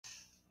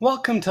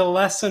Welcome to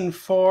lesson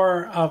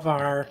 4 of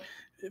our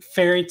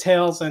fairy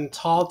tales and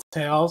tall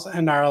tales,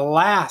 and our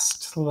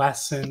last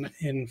lesson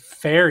in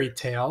fairy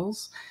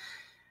tales,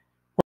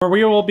 where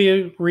we will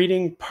be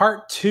reading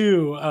part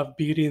 2 of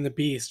Beauty and the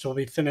Beast. We'll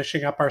be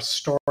finishing up our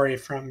story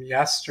from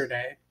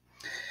yesterday.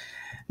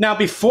 Now,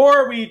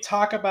 before we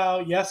talk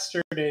about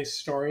yesterday's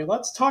story,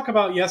 let's talk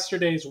about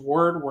yesterday's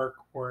word work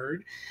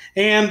word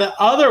and the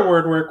other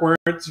word work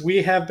words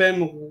we have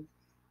been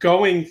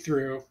going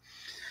through.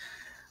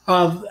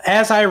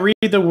 As I read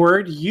the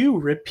word, you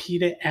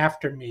repeat it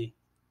after me.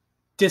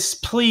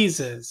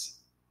 Displeases,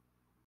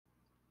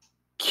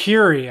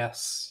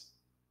 curious,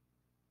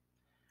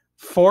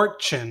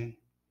 fortune.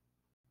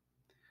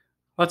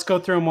 Let's go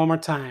through them one more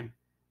time.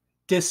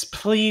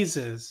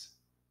 Displeases,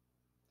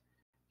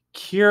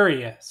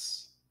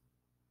 curious,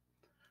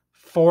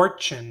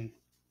 fortune.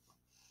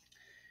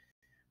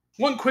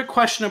 One quick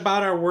question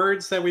about our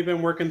words that we've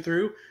been working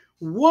through.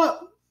 What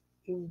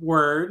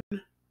word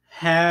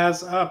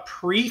has a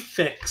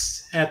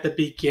prefix at the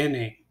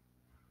beginning?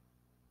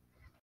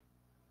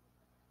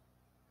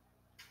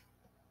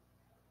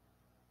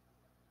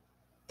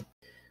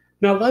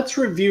 Now let's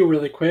review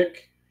really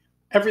quick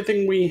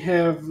everything we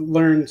have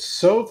learned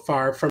so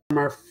far from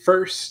our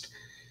first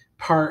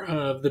part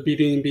of the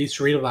Beauty and the Beast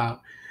read aloud.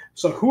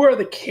 So who are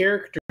the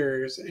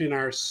characters in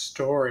our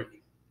story?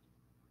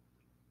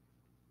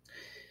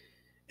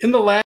 In the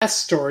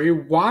last story,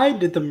 why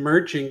did the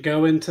merchant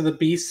go into the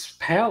Beast's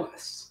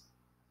palace?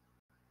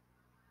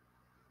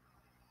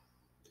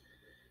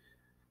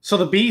 So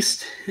the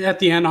Beast at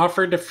the end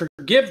offered to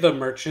forgive the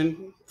merchant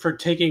for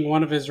taking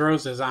one of his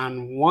roses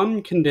on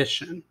one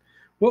condition.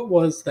 What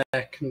was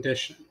that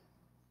condition?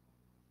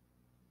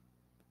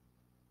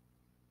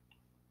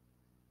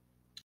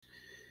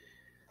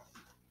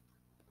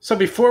 So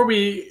before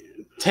we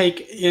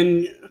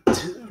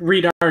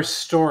read our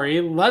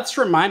story, let's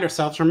remind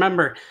ourselves,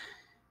 remember,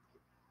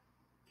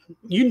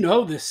 you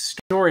know this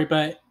story,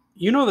 but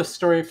you know the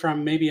story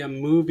from maybe a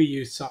movie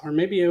you saw or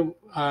maybe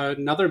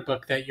another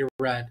book that you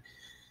read.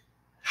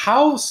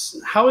 How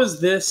is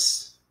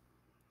this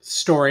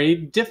story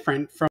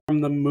different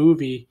from the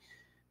movie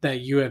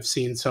that you have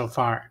seen so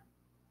far?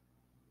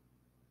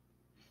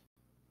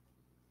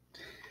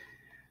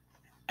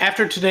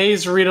 After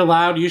today's read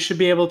aloud, you should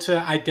be able to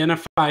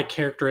identify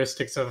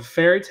characteristics of a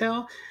fairy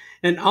tale.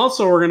 And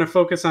also, we're going to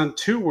focus on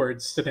 2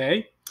 words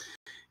today.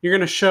 You're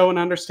going to show an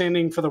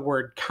understanding for the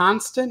word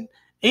constant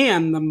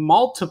and the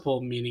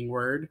multiple meaning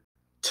word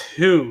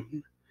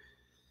tune.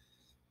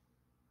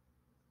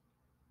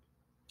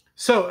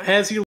 So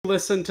as you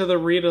listen to the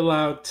read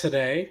aloud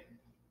today,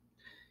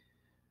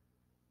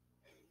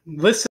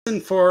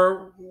 listen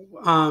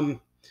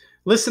to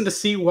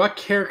see what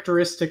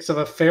characteristics of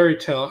a fairy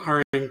tale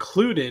are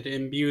included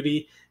in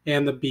Beauty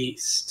and the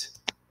Beast.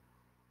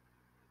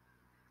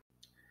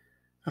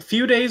 A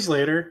few days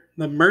later,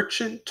 the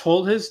merchant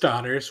told his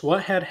daughters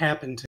what had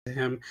happened to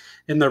him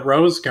in the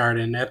rose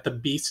garden at the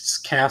Beast's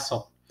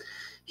castle.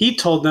 He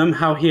told them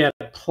how he had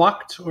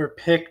plucked or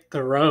picked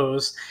the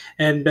rose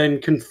and been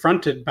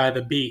confronted by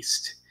the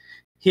Beast.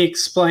 He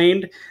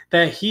explained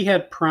that he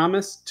had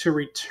promised to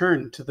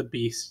return to the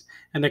Beast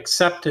and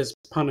accept his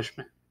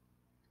punishment.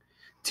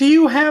 "Do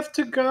you have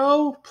to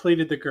go?"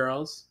 pleaded the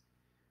girls.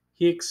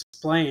 He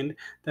explained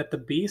that the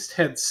Beast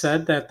had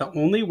said that the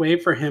only way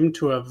for him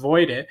to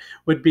avoid it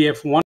would be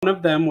if one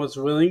of them was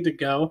willing to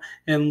go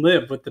and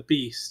live with the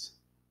Beast.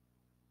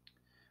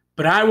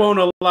 "But I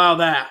won't allow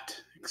that,"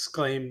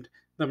 exclaimed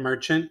the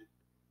merchant.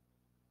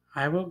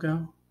 "I will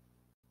go,"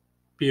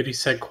 Beauty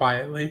said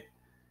quietly.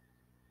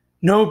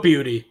 "No,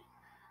 Beauty,"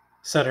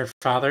 said her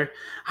father.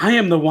 "I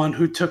am the one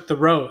who took the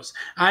rose.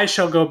 I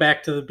shall go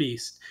back to the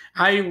Beast.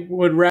 I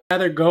would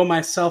rather go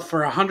myself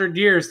for 100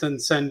 years than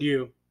send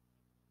you."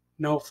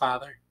 "No,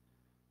 father,"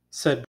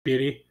 said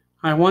Beauty.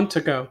 "I want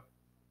to go."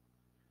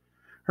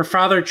 Her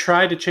father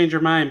tried to change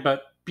her mind,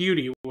 but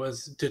Beauty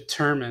was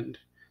determined.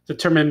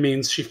 Determined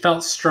means she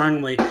felt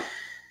strongly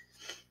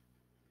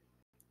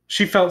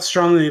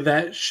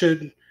that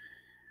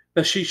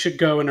she should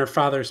go in her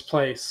father's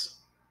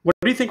place. What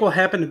do you think will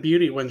happen to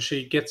Beauty when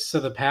she gets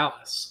to the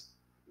palace?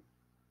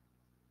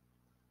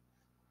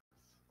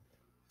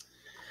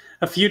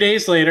 A few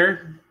days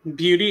later,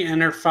 Beauty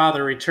and her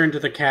father returned to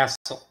the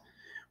castle.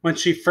 When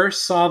she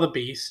first saw the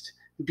Beast,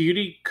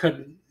 Beauty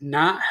could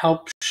not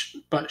help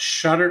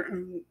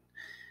shuddering,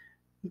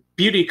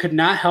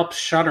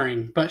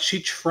 but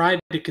she tried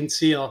to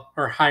conceal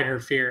or hide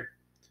her fear.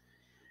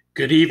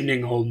 "Good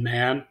evening, old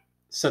man,"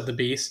 said the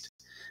Beast.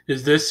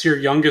 "Is this your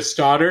youngest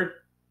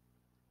daughter?"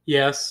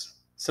 "Yes,"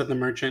 said the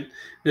merchant.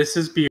 "This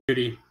is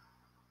Beauty."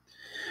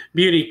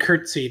 Beauty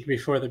curtsied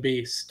before the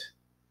Beast.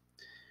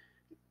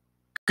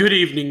 "Good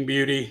evening,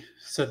 Beauty,"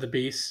 said the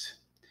Beast.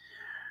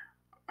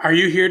 "Are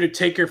you here to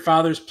take your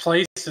father's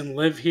place and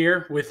live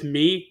here with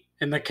me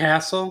in the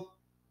castle?"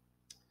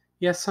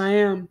 "Yes, I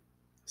am,"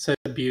 said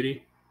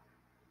Beauty.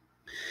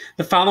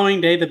 The following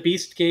day, the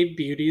Beast gave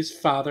Beauty's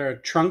father a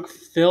trunk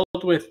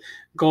filled with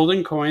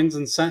golden coins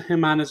and sent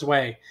him on his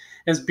way.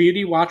 As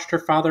Beauty watched her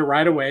father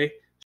ride away,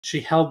 She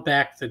held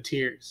back the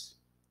tears.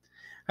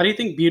 How do you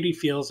think Beauty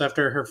feels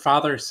after her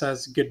father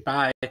says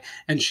goodbye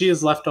and she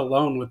is left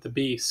alone with the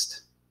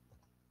beast?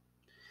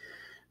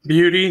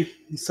 Beauty,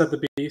 said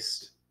the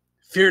beast,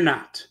 fear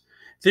not.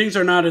 Things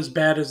are not as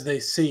bad as they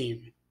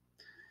seem.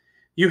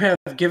 You have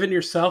given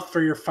yourself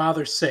for your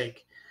father's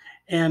sake,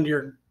 and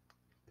your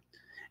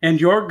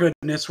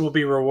goodness will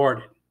be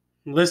rewarded.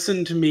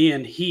 Listen to me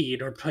and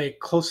heed or pay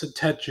close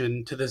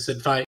attention to this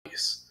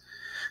advice.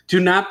 Do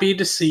not be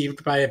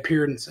deceived by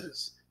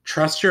appearances.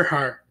 Trust your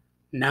heart,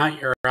 not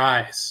your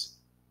eyes.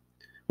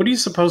 What do you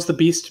suppose the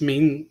beast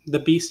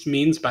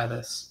means by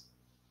this?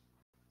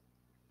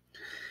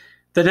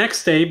 The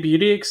next day,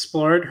 Beauty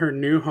explored her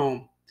new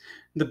home.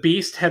 The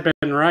beast had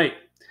been right.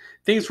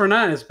 Things were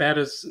not as bad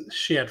as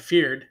she had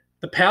feared.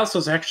 The palace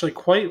was actually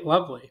quite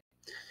lovely.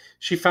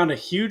 She found a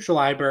huge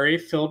library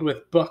filled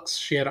with books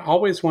she had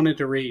always wanted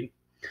to read.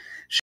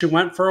 She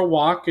went for a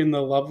walk in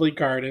the lovely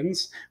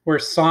gardens where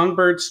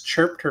songbirds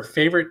chirped her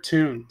favorite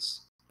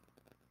tunes.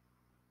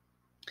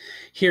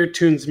 Here,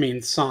 tunes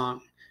mean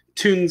song.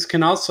 Tunes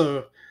can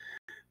also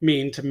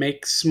mean to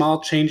make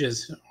small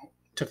changes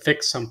to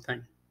fix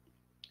something.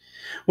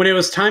 When it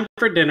was time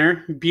for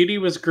dinner, Beauty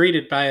was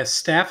greeted by a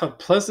staff of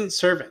pleasant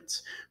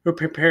servants who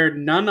prepared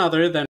none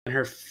other than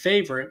her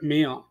favorite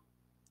meal.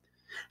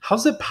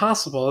 How's it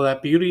possible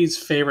that Beauty's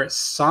favorite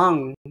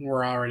song we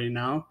already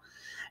know,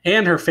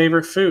 and her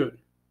favorite food?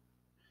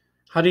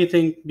 How do you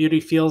think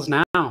Beauty feels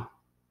now?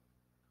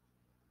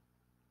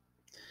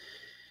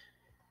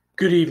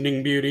 Good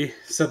evening, Beauty,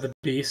 said the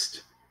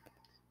beast.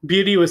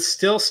 Beauty was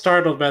still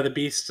startled by the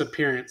beast's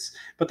appearance,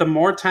 but the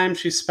more time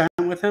she spent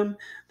with him,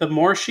 the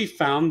more she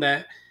found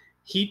that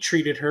he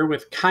treated her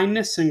with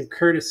kindness and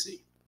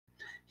courtesy.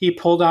 He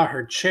pulled out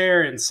her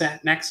chair and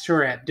sat next to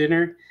her at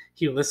dinner.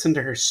 He listened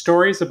to her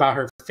stories about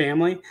her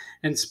family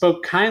and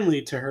spoke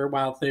kindly to her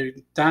while they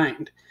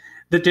dined.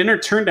 The dinner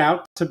turned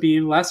out to be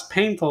less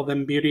painful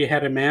than Beauty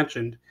had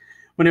imagined.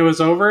 When it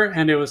was over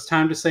and it was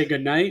time to say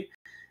goodnight,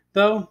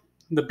 though,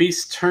 the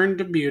beast turned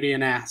to Beauty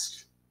and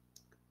asked,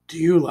 "Do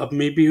you love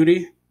me,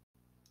 Beauty?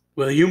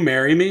 Will you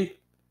marry me?"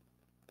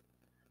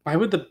 Why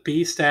would the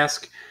beast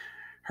ask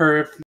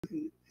her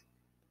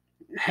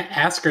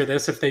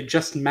this if they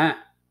just met?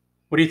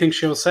 What do you think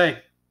she'll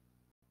say?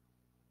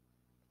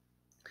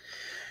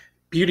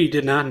 Beauty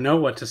did not know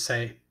what to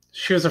say.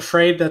 She was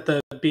afraid that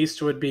the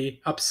beast would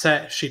be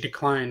upset if she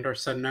declined or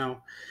said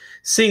no.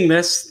 Seeing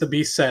this, the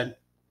beast said,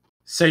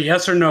 "Say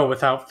yes or no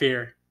without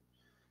fear."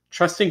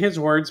 Trusting his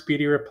words,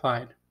 Beauty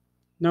replied,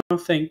 "No,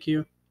 thank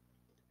you,"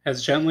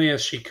 as gently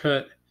as she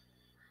could.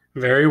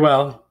 "Very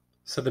well,"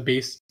 said the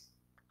beast.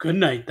 "Good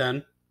night,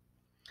 then."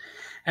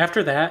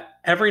 After that,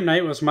 every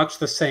night was much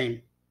the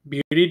same.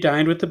 Beauty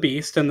dined with the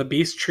beast, and the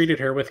beast treated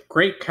her with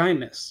great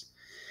kindness.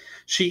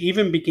 She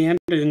even began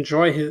to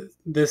enjoy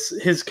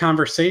his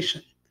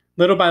conversation.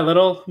 Little by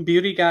little,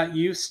 Beauty got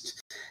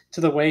used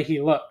to the way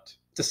he looked,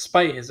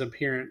 despite his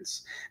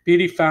appearance.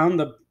 Beauty found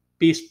the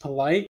beast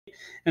polite,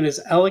 and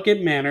his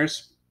elegant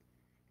manners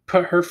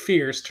put her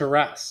fears to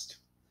rest.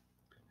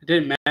 It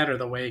didn't matter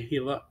the way he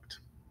looked.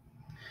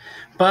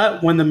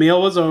 But when the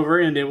meal was over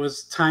and it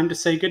was time to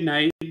say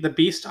goodnight, the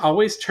beast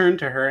always turned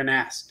to her and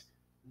asked,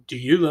 "Do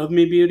you love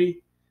me,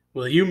 Beauty?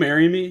 Will you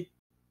marry me?"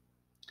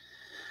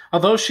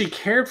 Although she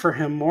cared for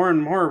him more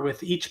and more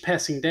with each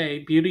passing day,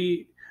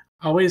 Beauty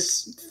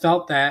always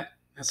felt that,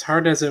 as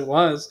hard as it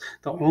was,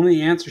 the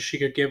only answer she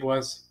could give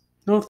was,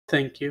 "No,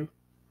 thank you."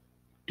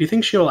 Do you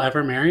think she will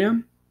ever marry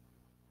him?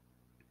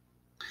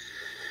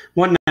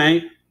 One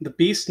night, the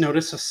beast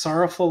noticed a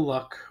sorrowful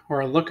look, or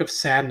a look of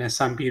sadness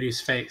on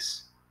Beauty's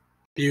face.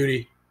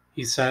 "Beauty,"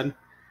 he said,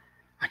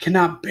 "I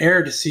cannot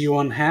bear to see you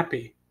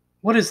unhappy.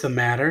 What is the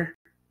matter?"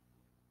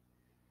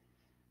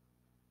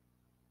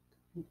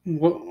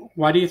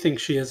 Why do you think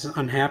she is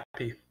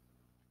unhappy?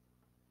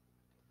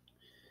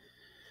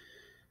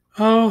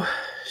 "Oh,"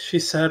 she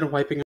said,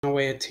 wiping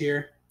away a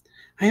tear,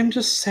 "I am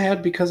just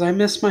sad because I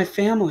miss my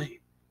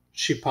family."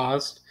 She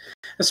paused.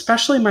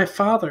 "Especially my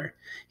father.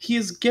 He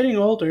is getting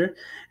older,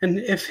 and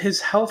if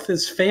his health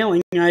is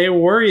failing, I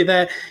worry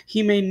that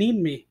he may need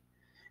me.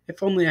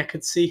 If only I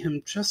could see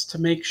him just to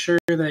make sure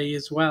that he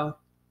is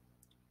well."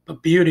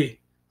 "But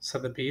Beauty,"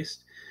 said the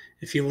beast,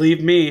 "if you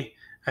leave me,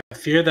 I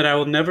fear that I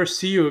will never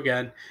see you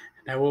again,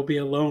 and I will be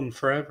alone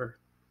forever."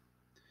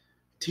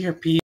 "Dear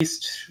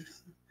beast,"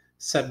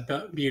 said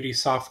Beauty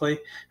softly,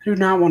 "I do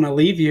not want to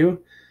leave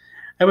you.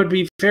 I would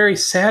be very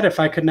sad if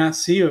I could not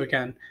see you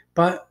again,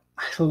 but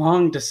I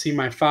long to see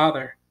my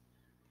father.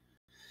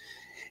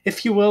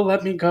 If you will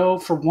let me go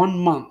for 1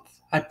 month,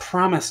 I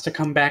promise to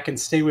come back and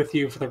stay with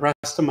you for the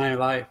rest of my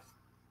life."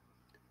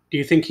 Do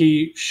you think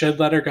he should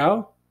let her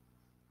go?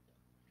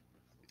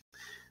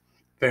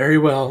 "Very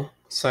well,"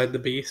 sighed the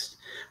beast,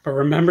 "but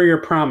remember your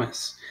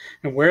promise,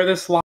 and wear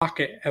this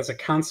locket as a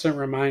constant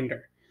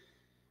reminder."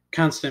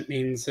 Constant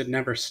means it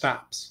never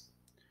stops.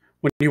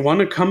 When you want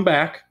to come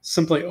back,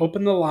 simply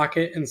open the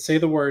locket and say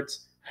the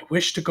words, "I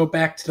wish to go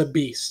back to the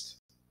beast."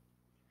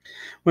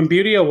 When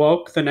Beauty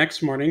awoke the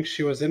next morning,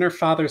 she was in her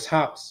father's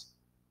house.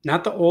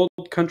 Not the old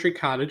country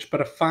cottage,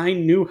 but a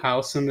fine new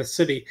house in the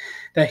city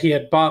that he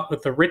had bought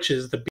with the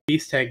riches the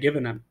beast had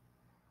given him.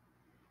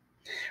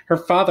 Her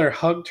father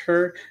hugged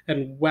her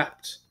and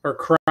wept or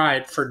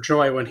cried for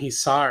joy when he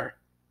saw her.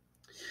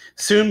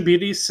 Soon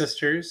Beauty's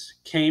sisters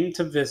came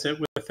to visit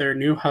with their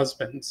new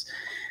husbands.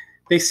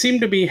 They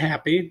seemed to be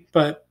happy,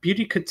 but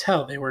Beauty could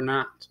tell they were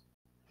not.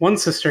 One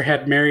sister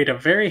had married a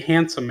very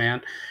handsome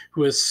man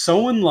who was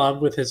so in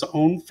love with his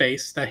own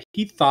face that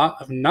he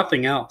thought of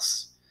nothing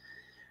else.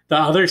 The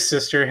other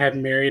sister had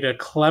married a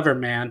clever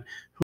man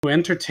who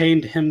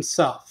entertained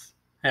himself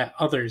at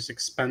others'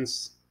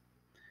 expense.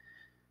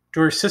 Do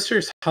her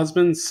sisters'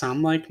 husbands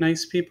sound like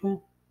nice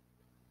people?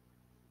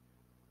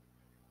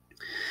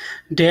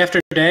 Day after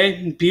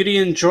day, Beauty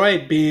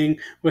enjoyed being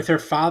with her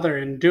father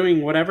and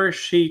doing whatever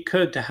she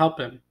could to help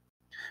him.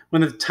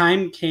 When the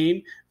time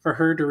came for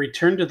her to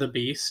return to the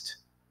beast,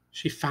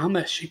 she found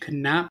that she could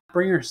not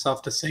bring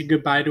herself to say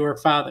goodbye to her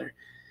father.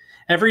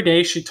 Every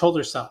day she told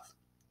herself,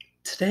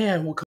 "Today I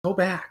will go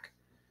back."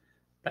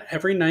 But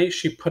every night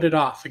she put it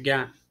off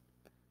again.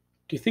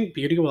 Do you think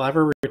Beauty will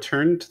ever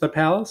return to the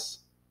palace?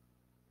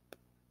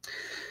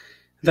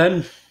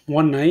 Then,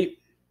 one night,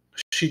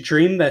 she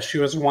dreamed that she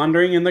was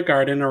wandering in the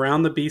garden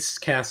around the beast's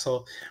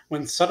castle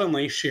when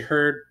suddenly she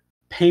heard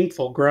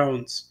painful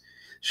groans.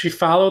 She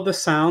followed the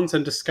sounds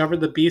and discovered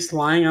the beast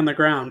lying on the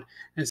ground,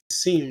 and it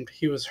seemed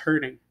he was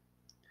hurting.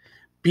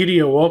 Beauty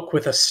awoke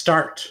with a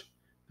start.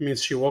 It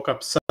means she woke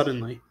up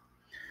suddenly.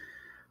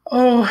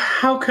 "Oh,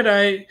 how could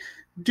I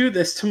do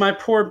this to my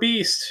poor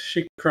beast?"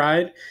 she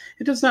cried.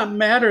 "It does not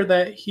matter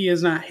that he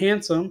is not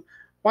handsome.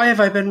 Why have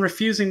I been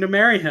refusing to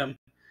marry him?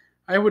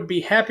 I would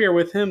be happier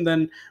with him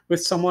than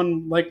with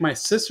someone like my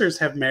sisters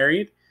have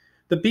married.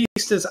 The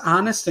beast is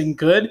honest and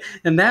good,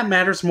 and that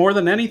matters more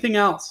than anything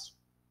else."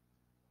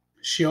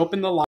 She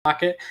opened the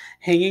locket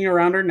hanging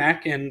around her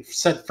neck and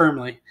said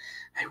firmly,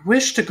 "I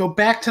wish to go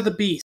back to the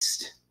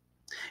beast."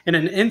 In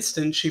an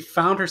instant, she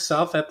found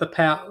herself at the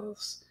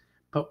palace.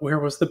 But where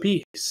was the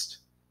beast?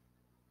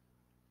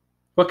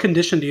 What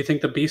condition do you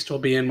think the beast will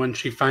be in when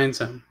she finds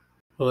him?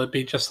 Will it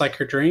be just like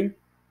her dream?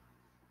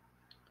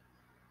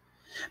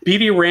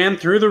 Beauty ran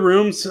through the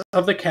rooms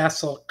of the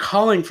castle,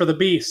 calling for the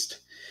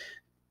beast.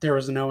 There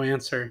was no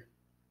answer.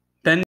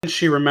 Then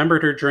she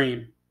remembered her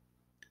dream.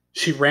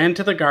 She ran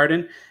to the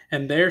garden,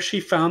 and there she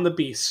found the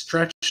beast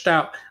stretched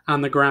out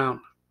on the ground.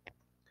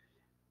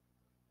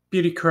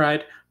 Beauty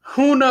cried,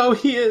 "Oh no,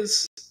 he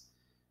is..."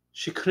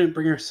 She couldn't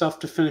bring herself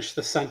to finish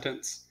the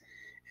sentence.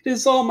 "It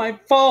is all my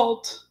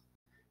fault."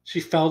 She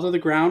fell to the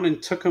ground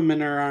and took him in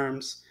her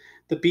arms.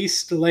 The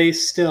beast lay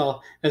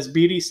still as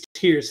Beauty's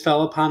tears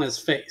fell upon his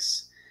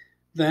face.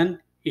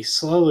 Then he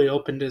slowly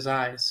opened his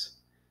eyes.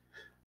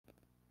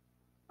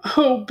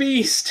 "Oh,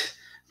 beast,"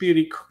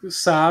 Beauty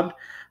sobbed,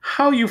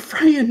 "how you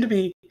frightened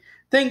me!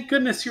 Thank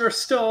goodness you are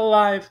still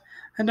alive.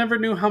 I never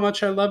knew how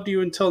much I loved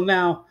you until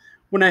now,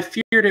 when I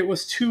feared it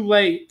was too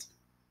late."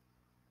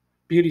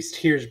 Beauty's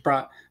tears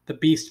brought the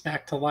beast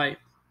back to life.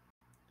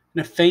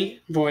 In a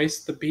faint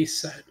voice, the beast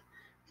said,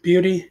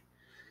 "Beauty,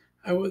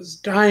 I was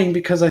dying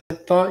because I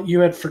thought you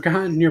had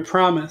forgotten your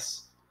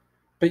promise,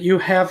 but you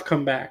have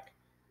come back.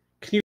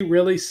 Can you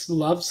really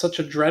love such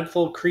a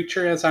dreadful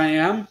creature as I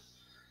am?"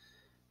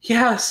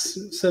 "Yes,"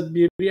 said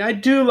Beauty, "I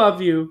do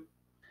love you."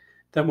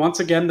 Then once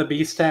again the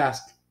beast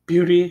asked,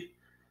 "Beauty,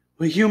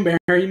 will you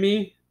marry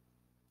me?"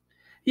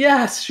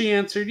 "Yes," she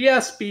answered,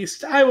 "yes,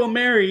 beast, I will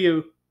marry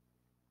you."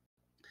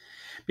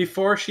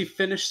 Before she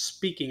finished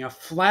speaking, a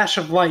flash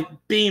of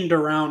light beamed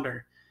around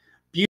her.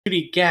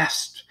 Beauty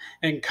gasped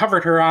and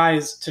covered her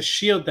eyes to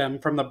shield them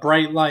from the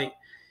bright light.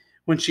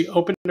 When she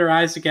opened her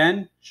eyes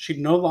again, she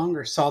no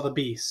longer saw the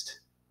beast.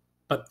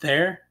 But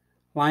there,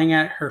 lying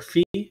at her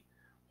feet,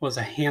 was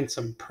a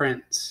handsome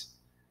prince.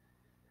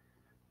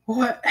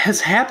 "What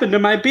has happened to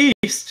my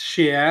beast?"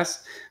 she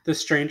asked the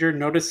stranger,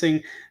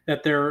 noticing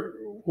that there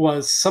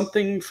was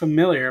something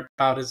familiar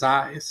about his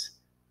eyes.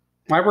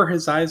 Why were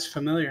his eyes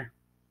familiar?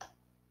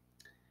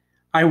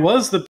 "I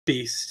was the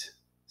beast,"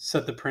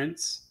 said the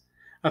prince.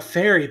 "A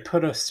fairy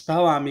put a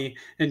spell on me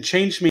and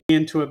changed me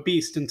into a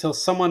beast until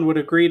someone would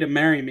agree to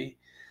marry me.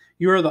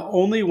 You are the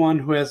only one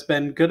who has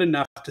been good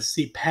enough to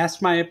see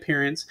past my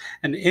appearance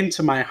and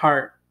into my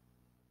heart."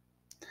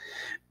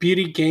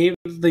 Beauty gave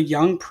the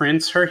young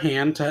prince her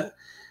hand to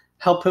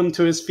help him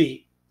to his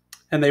feet,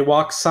 and they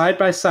walked side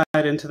by side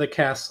into the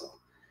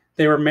castle.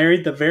 They were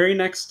married the very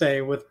next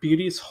day, with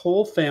Beauty's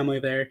whole family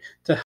there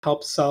to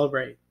help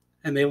celebrate,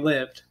 and they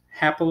lived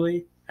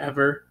happily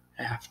ever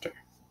after.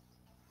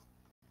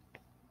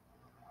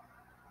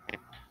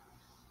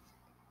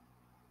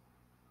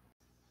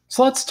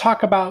 So let's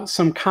talk about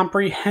some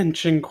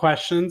comprehension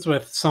questions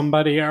with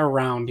somebody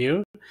around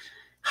you.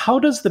 How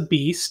does the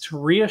beast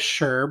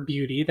reassure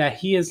Beauty that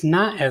he is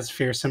not as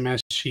fearsome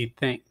as she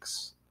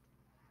thinks?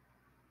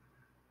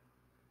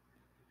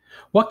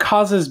 What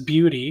causes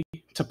Beauty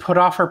to put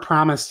off her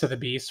promise to the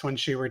beast when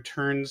she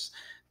returns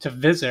to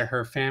visit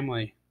her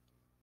family?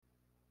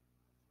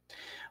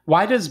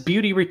 Why does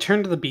Beauty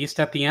return to the beast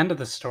at the end of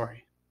the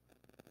story?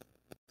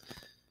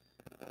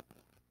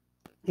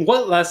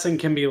 What lesson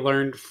can be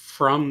learned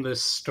from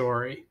this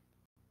story?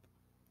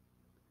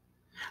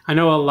 I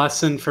know a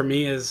lesson for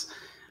me is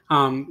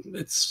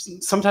it's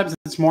sometimes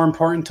it's more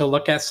important to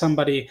look at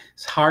somebody's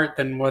heart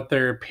than what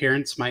their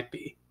appearance might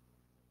be.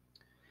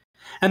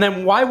 And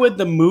then why would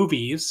the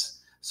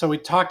movies? So we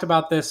talked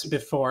about this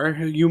before.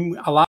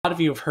 A lot of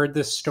you have heard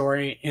this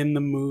story in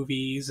the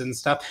movies and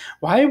stuff.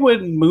 Why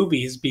would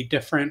movies be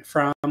different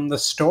from the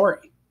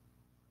story?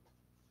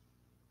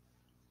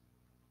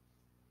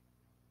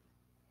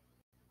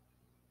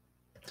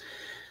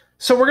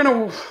 So we're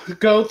going to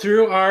go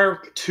through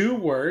our 2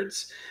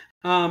 words.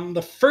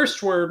 The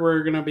first word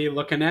we're going to be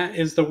looking at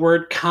is the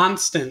word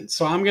constant.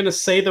 So I'm going to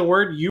say the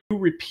word, you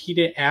repeat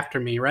it after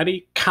me.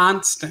 Ready?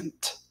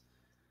 Constant.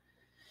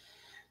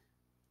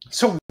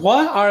 So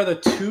what are the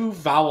 2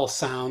 vowel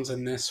sounds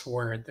in this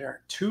word? There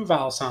are 2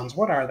 vowel sounds.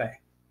 What are they?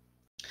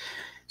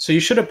 So you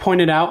should have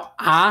pointed out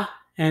ah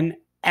and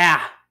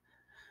ah.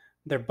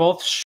 They're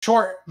both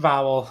short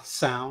vowel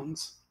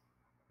sounds.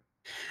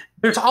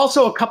 There's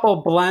also a couple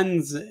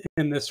blends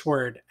in this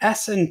word.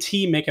 S and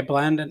T make a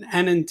blend, and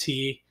N and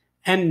T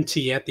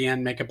at the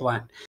end make a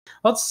blend.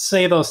 Let's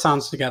say those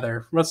sounds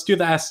together. Let's do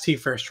the ST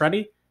first.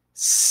 Ready?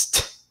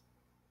 St.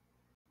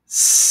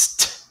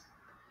 St.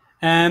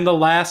 And the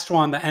last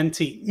one, the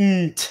NT.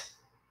 Nt.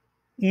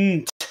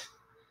 Nt.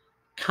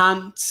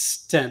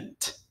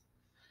 Constant.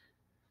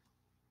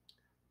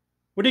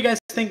 What do you guys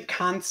think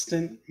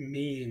constant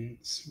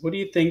means? What do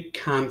you think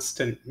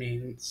constant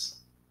means?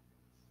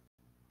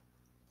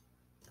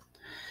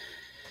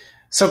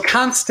 So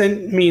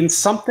constant means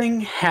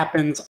something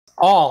happens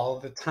all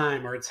the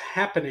time, or it's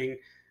happening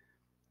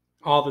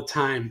all the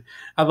time.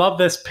 I love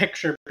this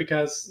picture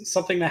because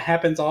something that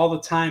happens all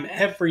the time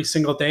every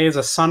single day is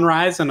a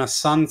sunrise and a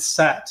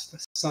sunset.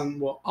 The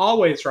sun will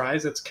always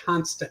rise. It's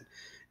constant.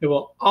 It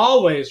will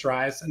always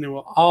rise and it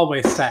will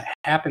always set. It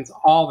happens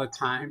all the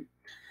time.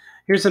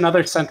 Here's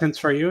another sentence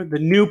for you. The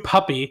new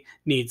puppy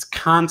needs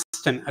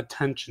constant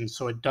attention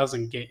so it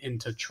doesn't get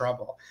into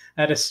trouble.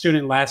 I had a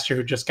student last year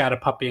who just got a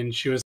puppy, and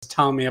she was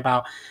telling me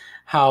about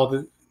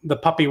how the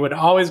puppy would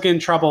always get in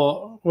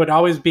trouble, would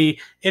always be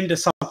into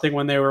something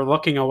when they were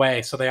looking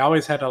away. So they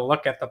always had to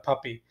look at the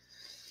puppy.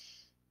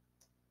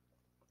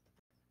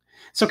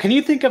 So can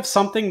you think of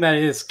something that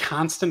is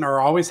constant or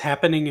always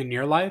happening in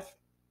your life?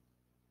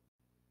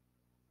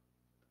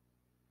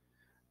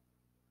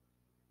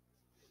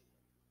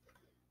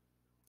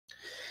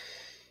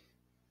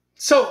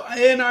 So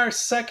in our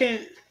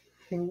second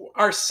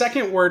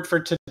word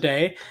for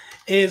today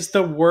is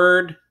the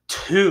word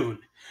tune.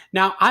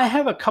 Now, I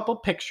have a couple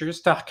pictures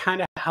to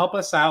kind of help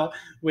us out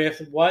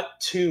with what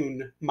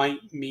tune might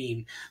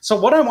mean. So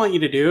what I want you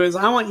to do is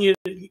I want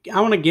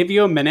to give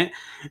you a minute.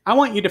 I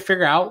want you to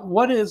figure out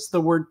what does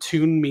the word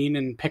tune mean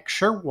in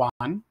picture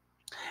 1.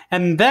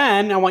 And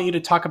then I want you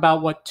to talk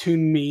about what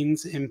tune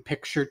means in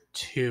picture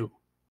 2.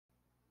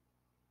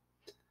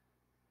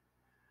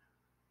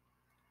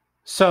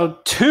 So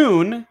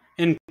tune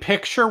in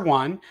picture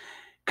 1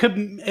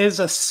 is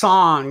a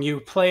song. You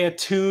play a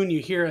tune, you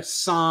hear a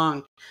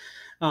song.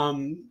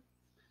 And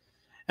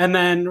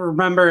then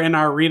remember in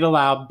our read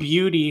aloud,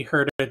 Beauty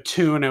heard a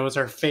tune. It was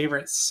her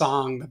favorite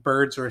song. The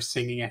birds were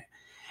singing it.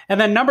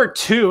 And then number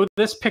 2,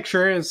 this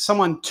picture is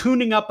someone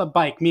tuning up a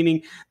bike,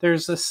 meaning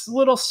there's this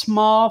little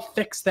small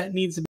fix that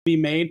needs to be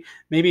made.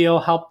 Maybe it'll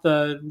help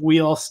the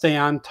wheel stay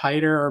on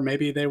tighter, or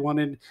maybe they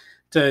wanted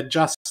to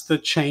adjust the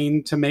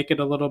chain to make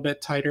it a little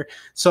bit tighter.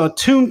 So a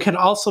tune could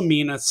also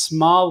mean a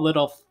small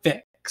little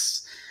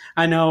fix.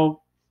 I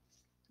know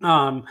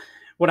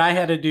what I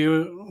had to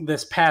do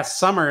this past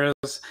summer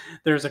is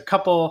there's a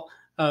couple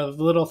of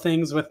little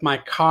things with my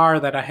car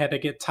that I had to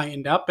get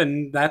tightened up,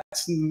 and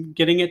that's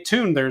getting it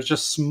tuned. There's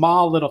just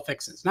small little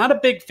fixes, not a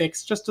big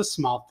fix, just a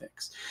small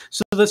fix.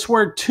 So this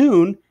word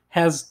tune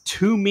has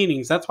 2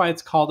 meanings. That's why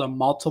it's called a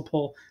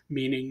multiple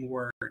meaning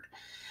word.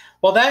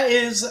 Well, that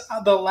is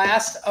the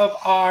last of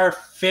our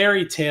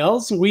fairy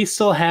tales. We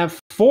still have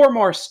 4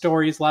 more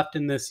stories left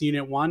in this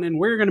Unit 1, and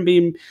we're going to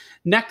be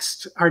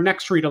our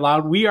next read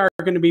aloud, we are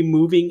going to be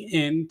moving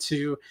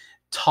into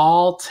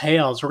tall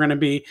tales.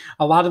 A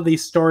lot of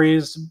these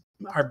stories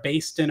are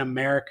based in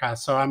America,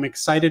 so I'm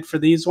excited for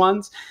these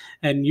ones,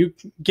 and you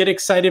get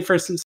excited for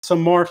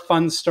some more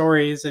fun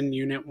stories in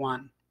Unit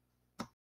 1.